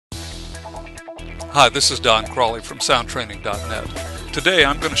Hi, this is Don Crawley from soundtraining.net. Today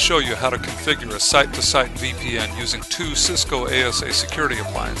I'm going to show you how to configure a site-to-site VPN using two Cisco ASA security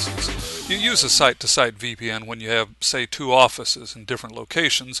appliances. You use a site-to-site VPN when you have, say, two offices in different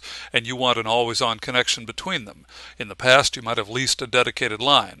locations and you want an always-on connection between them. In the past you might have leased a dedicated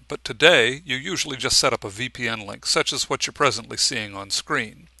line, but today you usually just set up a VPN link, such as what you're presently seeing on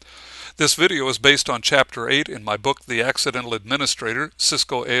screen. This video is based on Chapter 8 in my book, The Accidental Administrator,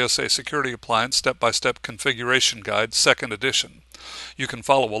 Cisco ASA Security Appliance Step-by-Step Configuration Guide, 2nd edition. You can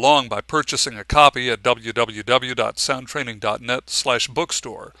follow along by purchasing a copy at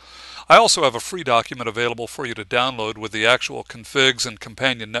www.soundtraining.net/bookstore. I also have a free document available for you to download with the actual configs and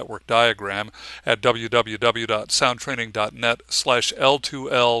companion network diagram at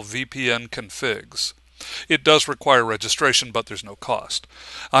www.soundtraining.net/L2L-VPN-configs. It does require registration, but there's no cost.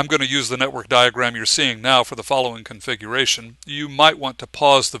 I'm going to use the network diagram you're seeing now for the following configuration. You might want to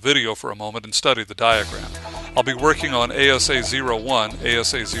pause the video for a moment and study the diagram. I'll be working on ASA 01.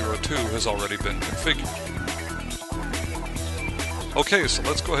 ASA 02 has already been configured. Okay, so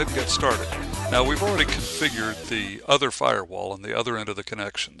let's go ahead and get started. Now we've already configured the other firewall on the other end of the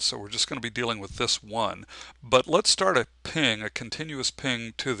connection, so we're just going to be dealing with this one. But let's start a ping, a continuous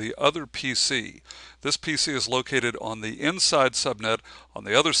ping to the other PC. This PC is located on the inside subnet on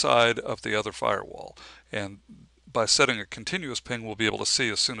the other side of the other firewall. And by setting a continuous ping, we'll be able to see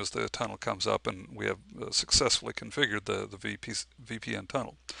as soon as the tunnel comes up and we have successfully configured the VPN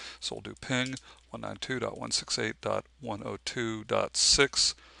tunnel. So we'll do ping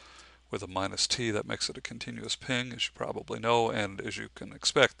 192.168.102.6 with a -T. That makes it a continuous ping, as you probably know, and as you can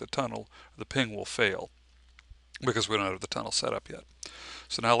expect, the ping will fail because we don't have the tunnel set up yet.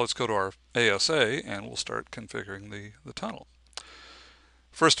 So now let's go to our ASA and we'll start configuring the tunnel.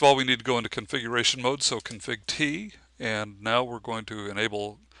 First of all, we need to go into configuration mode, so config T, and now we're going to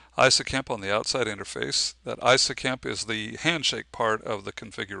enable ISACamp on the outside interface. That ISACamp is the handshake part of the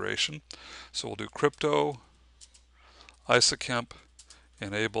configuration. So we'll do crypto ISACamp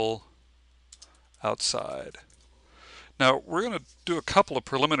enable outside. Now we're going to do a couple of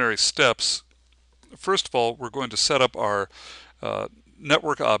preliminary steps. First of all, we're going to set up our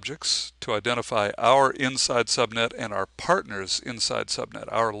network objects to identify our inside subnet and our partner's inside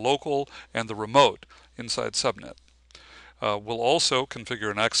subnet, our local and the remote inside subnet. We'll also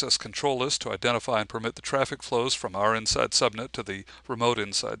configure an access control list to identify and permit the traffic flows from our inside subnet to the remote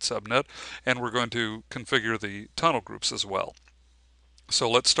inside subnet, and we're going to configure the tunnel groups as well. So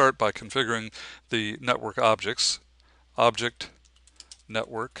let's start by configuring the network objects. Object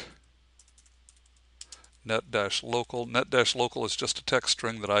network net-local. Net-local is just a text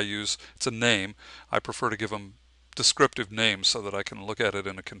string that I use. It's a name. I prefer to give them descriptive names so that I can look at it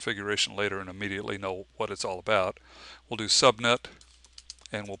in a configuration later and immediately know what it's all about. We'll do subnet,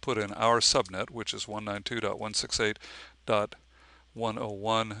 and we'll put in our subnet, which is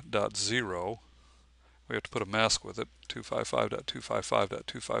 192.168.101.0. We have to put a mask with it,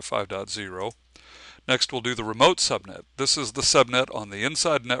 255.255.255.0. Next we'll do the remote subnet. This is the subnet on the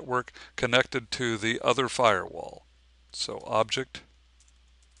inside network connected to the other firewall. So object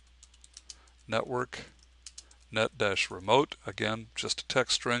network net-remote, again just a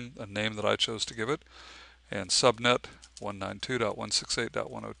text string, a name that I chose to give it, and subnet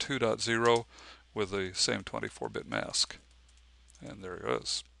 192.168.102.0 with the same 24-bit mask. And there it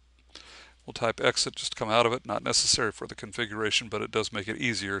is. We'll type exit just to come out of it. Not necessary for the configuration, but it does make it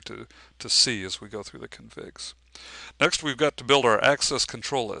easier to see as we go through the configs. Next, we've got to build our access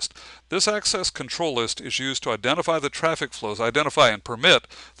control list. This access control list is used to identify the traffic flows, identify and permit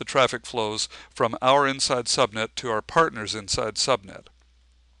the traffic flows from our inside subnet to our partner's inside subnet.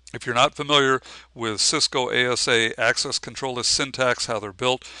 If you're not familiar with Cisco ASA access control list syntax, how they're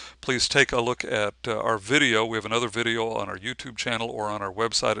built, please take a look at our video. We have another video on our YouTube channel or on our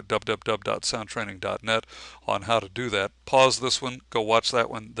website at www.soundtraining.net on how to do that. Pause this one, go watch that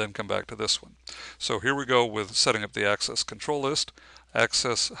one, then come back to this one. So here we go with setting up the access control list.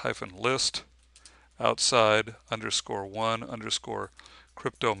 Access-list outside _1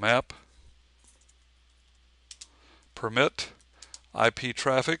 crypto map permit IP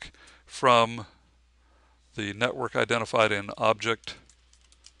traffic from the network identified in object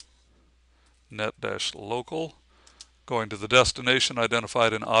net-local going to the destination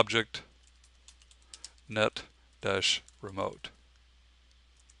identified in object net-remote.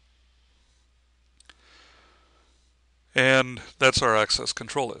 And that's our access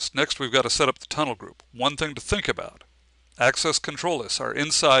control list. Next we've got to set up the tunnel group. One thing to think about. Access control lists are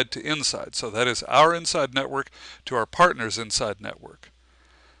inside to inside, so that is our inside network to our partner's inside network.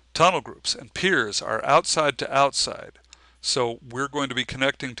 Tunnel groups and peers are outside to outside. So we're going to be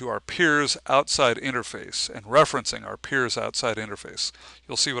connecting to our peers outside interface and referencing our peers outside interface.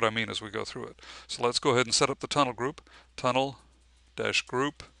 You'll see what I mean as we go through it. So let's go ahead and set up the tunnel group.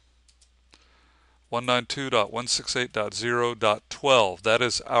 Tunnel-group 192.168.0.12. That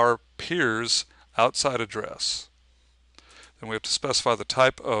is our peers outside address. Then we have to specify the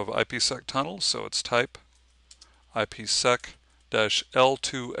type of IPsec tunnel. So it's type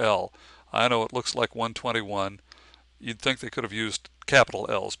IPsec-L2L. I know it looks like 121. You'd think they could have used capital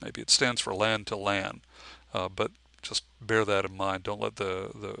L's maybe. It stands for LAN to LAN, but just bear that in mind. Don't let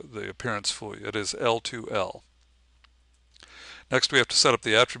the appearance fool you. It is L2L. Next we have to set up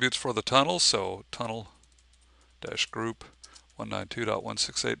the attributes for the tunnel. So tunnel-group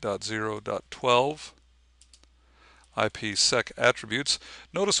 192.168.0.12 IPsec attributes.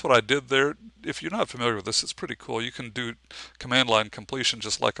 Notice what I did there. If you're not familiar with this, it's pretty cool. You can do command line completion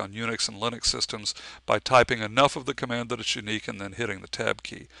just like on Unix and Linux systems by typing enough of the command that it's unique and then hitting the tab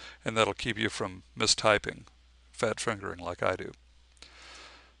key, and that'll keep you from mistyping, fat fingering like I do.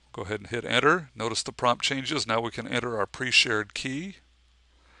 Go ahead and hit enter. Notice the prompt changes. Now we can enter our pre-shared key,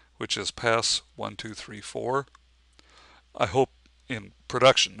 which is pass1234. I hope in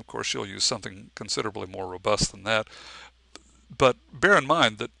production, of course, you'll use something considerably more robust than that. But bear in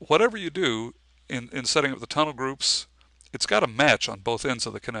mind that whatever you do in setting up the tunnel groups, it's got to match on both ends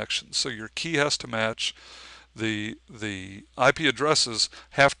of the connection. So your key has to match. The IP addresses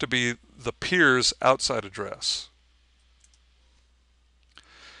have to be the peer's outside address.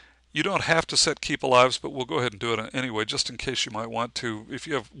 You don't have to set keep alives, but we'll go ahead and do it anyway, just in case you might want to. If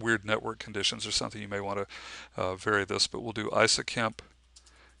you have weird network conditions or something, you may want to vary this, but we'll do ISAKEMP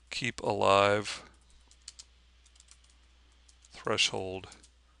keep alive threshold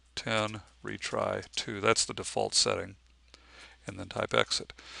 10 retry 2. That's the default setting, and then type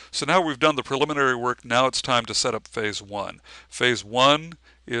exit. So now we've done the preliminary work. Now it's time to set up phase 1. Phase 1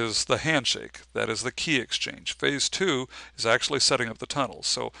 is the handshake. That is the key exchange. Phase 2 is actually setting up the tunnels.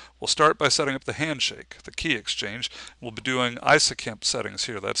 So we'll start by setting up the handshake, the key exchange. We'll be doing ISAKEMP settings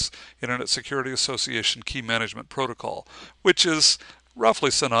here. That's Internet Security Association Key Management Protocol, which is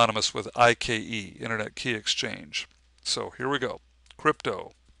roughly synonymous with IKE, Internet Key Exchange. So here we go.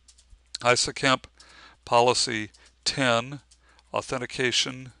 Crypto, ISAKEMP, policy 10,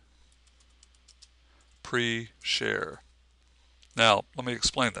 authentication, pre-share. Now, let me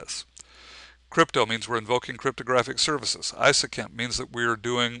explain this. Crypto means we're invoking cryptographic services. ISAKEMP means that we're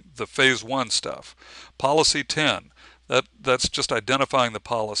doing the phase 1 stuff. Policy 10, that's just identifying the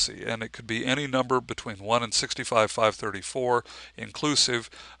policy, and it could be any number between 1 and 65,534 inclusive.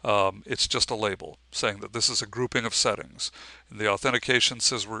 It's just a label saying that this is a grouping of settings. And the authentication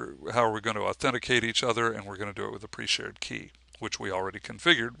says how are we going to authenticate each other, and we're going to do it with a pre-shared key, which we already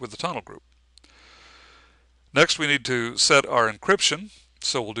configured with the tunnel group. Next, we need to set our encryption.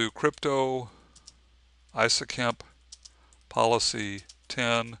 So we'll do crypto ISAKEMP policy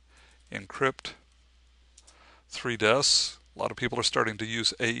 10 encrypt 3des. A lot of people are starting to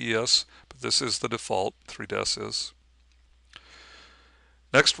use AES, but this is the default. 3des is.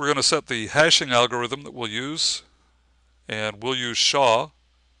 Next, we're going to set the hashing algorithm that we'll use, and we'll use SHA,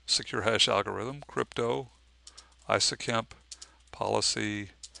 secure hash algorithm, crypto ISAKEMP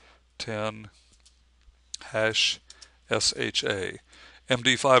policy 10 hash SHA.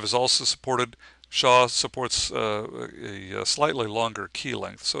 MD5 is also supported. SHA supports a slightly longer key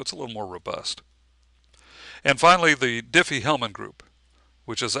length, so it's a little more robust. And finally, the Diffie-Hellman group,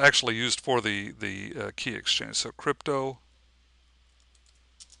 which is actually used for the key exchange. So crypto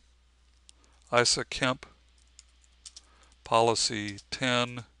ISAKEMP policy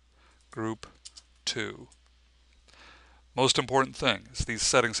 10 group 2. Most important thing is these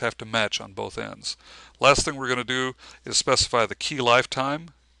settings have to match on both ends. Last thing we're going to do is specify the key lifetime.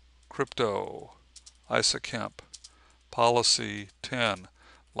 Crypto ISAKEMP policy 10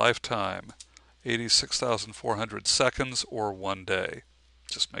 lifetime 86,400 seconds or 1 day.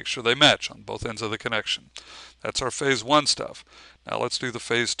 Just make sure they match on both ends of the connection. That's our phase 1 stuff. Now let's do the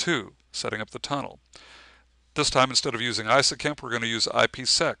phase 2, setting up the tunnel. This time, instead of using ISAKEMP, we're going to use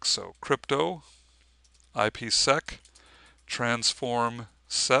IPsec. So crypto IPsec transform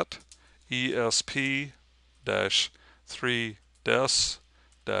set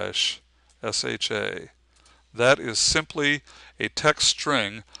ESP-3des-SHA. That is simply a text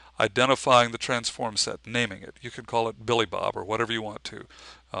string identifying the transform set, naming it. You could call it Billy Bob or whatever you want to.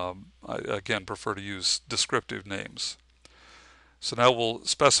 I, again, prefer to use descriptive names. So now we'll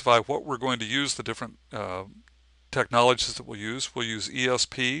specify what we're going to use, the different technologies that we'll use. We'll use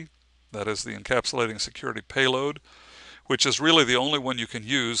ESP, that is the encapsulating security payload. which is really the only one you can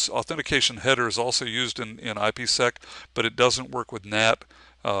use. Authentication header is also used in IPsec, but it doesn't work with NAT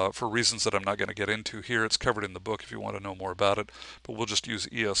for reasons that I'm not going to get into here. It's covered in the book if you want to know more about it, but we'll just use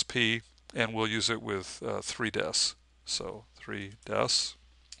ESP, and we'll use it with 3DES. So 3DES.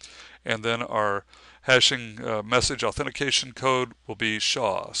 And then our hashing message authentication code will be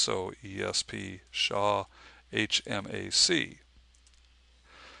SHA, so ESP SHA HMAC.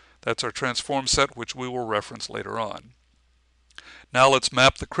 That's our transform set, which we will reference later on. Now let's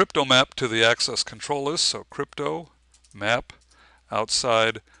map the crypto map to the access control list. So crypto map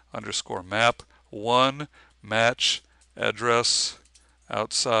outside underscore map 1 match address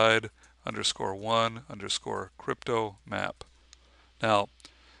outside underscore 1 underscore crypto map. Now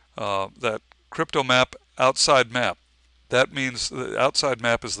that crypto map outside map, that means the outside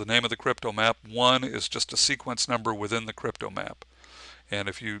map is the name of the crypto map. 1 is just a sequence number within the crypto map. And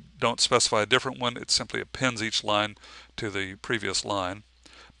if you don't specify a different one, it simply appends each line to the previous line.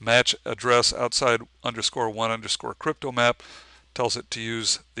 Match address outside underscore 1 underscore crypto map tells it to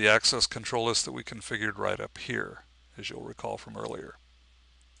use the access control list that we configured right up here, as you'll recall from earlier.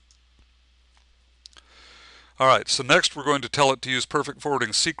 Alright, so next we're going to tell it to use perfect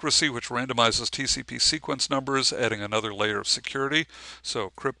forwarding secrecy, which randomizes TCP sequence numbers, adding another layer of security.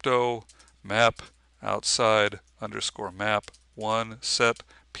 So crypto map outside underscore map 1 set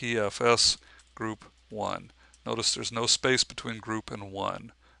PFS group 1. Notice there's no space between group and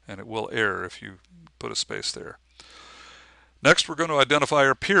 1, and it will error if you put a space there. Next, we're going to identify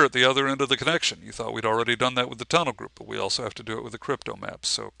our peer at the other end of the connection. You thought we'd already done that with the tunnel group, but we also have to do it with the crypto map.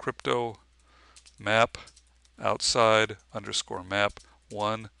 So crypto map outside underscore map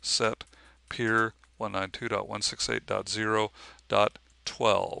 1 set peer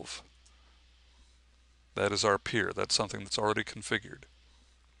 192.168.0.12. That is our peer. That's something that's already configured.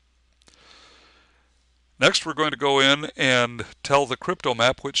 Next, we're going to go in and tell the crypto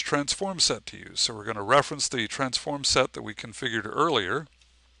map which transform set to use. So we're going to reference the transform set that we configured earlier,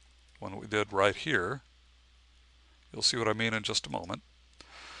 one we did right here. You'll see what I mean in just a moment.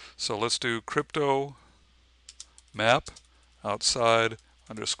 So let's do crypto map outside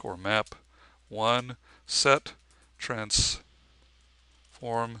underscore map 1 set transform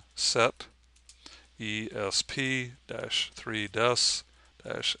set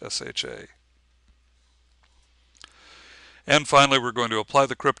ESP-3des-SHA. And finally, we're going to apply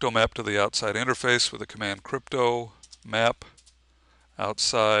the crypto map to the outside interface with the command crypto map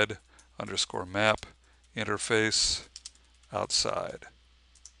outside underscore map interface outside.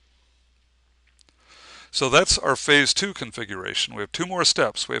 So that's our phase 2 configuration. We have 2 more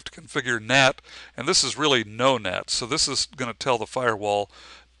steps. We have to configure NAT, and this is really no NAT. So this is going to tell the firewall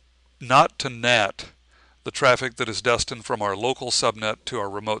not to NAT the traffic that is destined from our local subnet to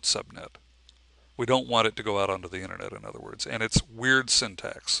our remote subnet. We don't want it to go out onto the internet, in other words, and it's weird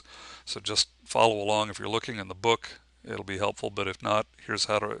syntax. So just follow along. If you're looking in the book, it'll be helpful, but if not, here's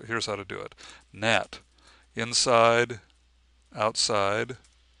how to do it. NAT inside outside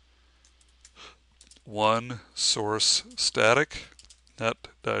 1 source static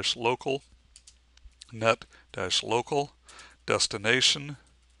net-local net-local destination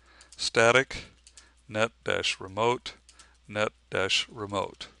static net-remote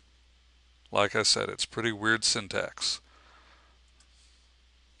net-remote. Like I said, it's pretty weird syntax.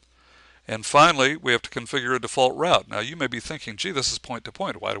 And finally, we have to configure a default route. Now you may be thinking, gee, this is point to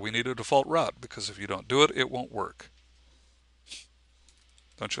point. Why do we need a default route? Because if you don't do it, it won't work.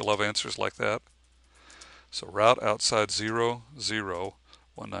 Don't you love answers like that? So route outside 0, 0,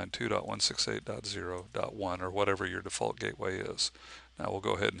 192.168.0.1 or whatever your default gateway is. Now we'll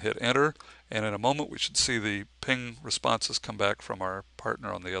go ahead and hit enter, and in a moment we should see the ping responses come back from our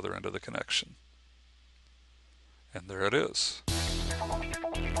partner on the other end of the connection. And there it is.